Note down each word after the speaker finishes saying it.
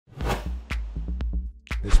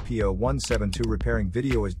This P0172 repairing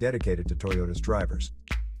video is dedicated to Toyota's drivers.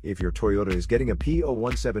 If your Toyota is getting a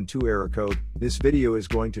P0172 error code, this video is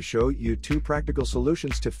going to show you 2 practical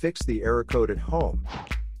solutions to fix the error code at home.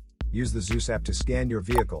 Use the Zeus app to scan your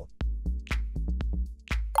vehicle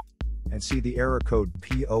and see the error code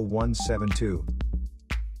P0172.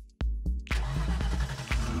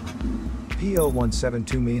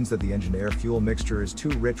 P0172 means that the engine air-fuel mixture is too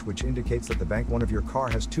rich, which indicates that the bank one of your car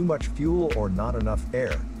has too much fuel or not enough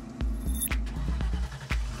air.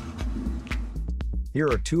 Here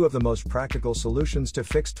are 2 of the most practical solutions to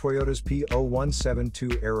fix Toyota's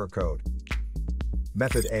P0172 error code.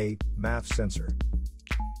 Method A, MAF Sensor.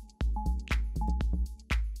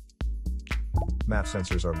 MAF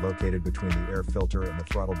sensors are located between the air filter and the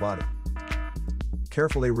throttle body.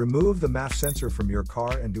 Carefully remove the MAF sensor from your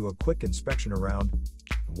car and do a quick inspection around.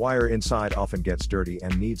 The wire inside often gets dirty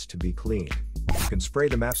and needs to be cleaned. You can spray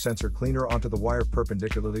the MAF sensor cleaner onto the wire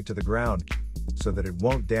perpendicularly to the ground so that it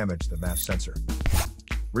won't damage the MAF sensor.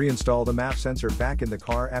 Reinstall the MAF sensor back in the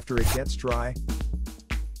car after it gets dry.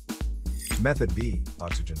 Method B,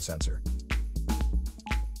 Oxygen Sensor.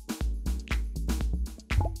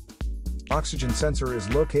 Oxygen sensor is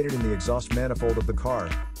located in the exhaust manifold of the car.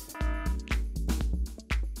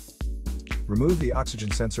 Remove the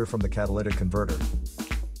oxygen sensor from the catalytic converter.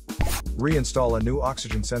 Reinstall a new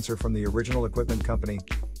oxygen sensor from the original equipment company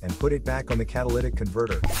and put it back on the catalytic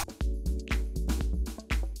converter.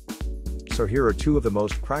 So here are 2 of the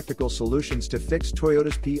most practical solutions to fix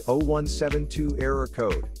Toyota's P0172 error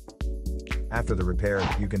code. After the repair,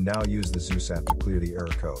 you can now use the Zeus app to clear the error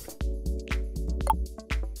code.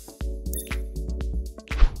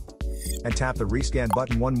 And tap the rescan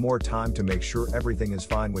button one more time to make sure everything is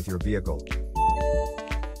fine with your vehicle.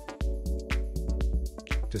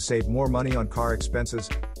 To save more money on car expenses,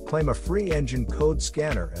 claim a free engine code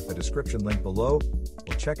scanner at the description link below,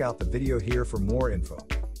 or check out the video here for more info.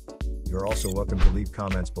 You're also welcome to leave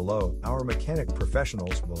comments below. Our mechanic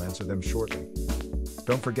professionals will answer them shortly.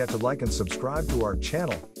 Don't forget to like and subscribe to our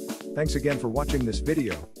channel. Thanks again for watching this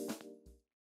video.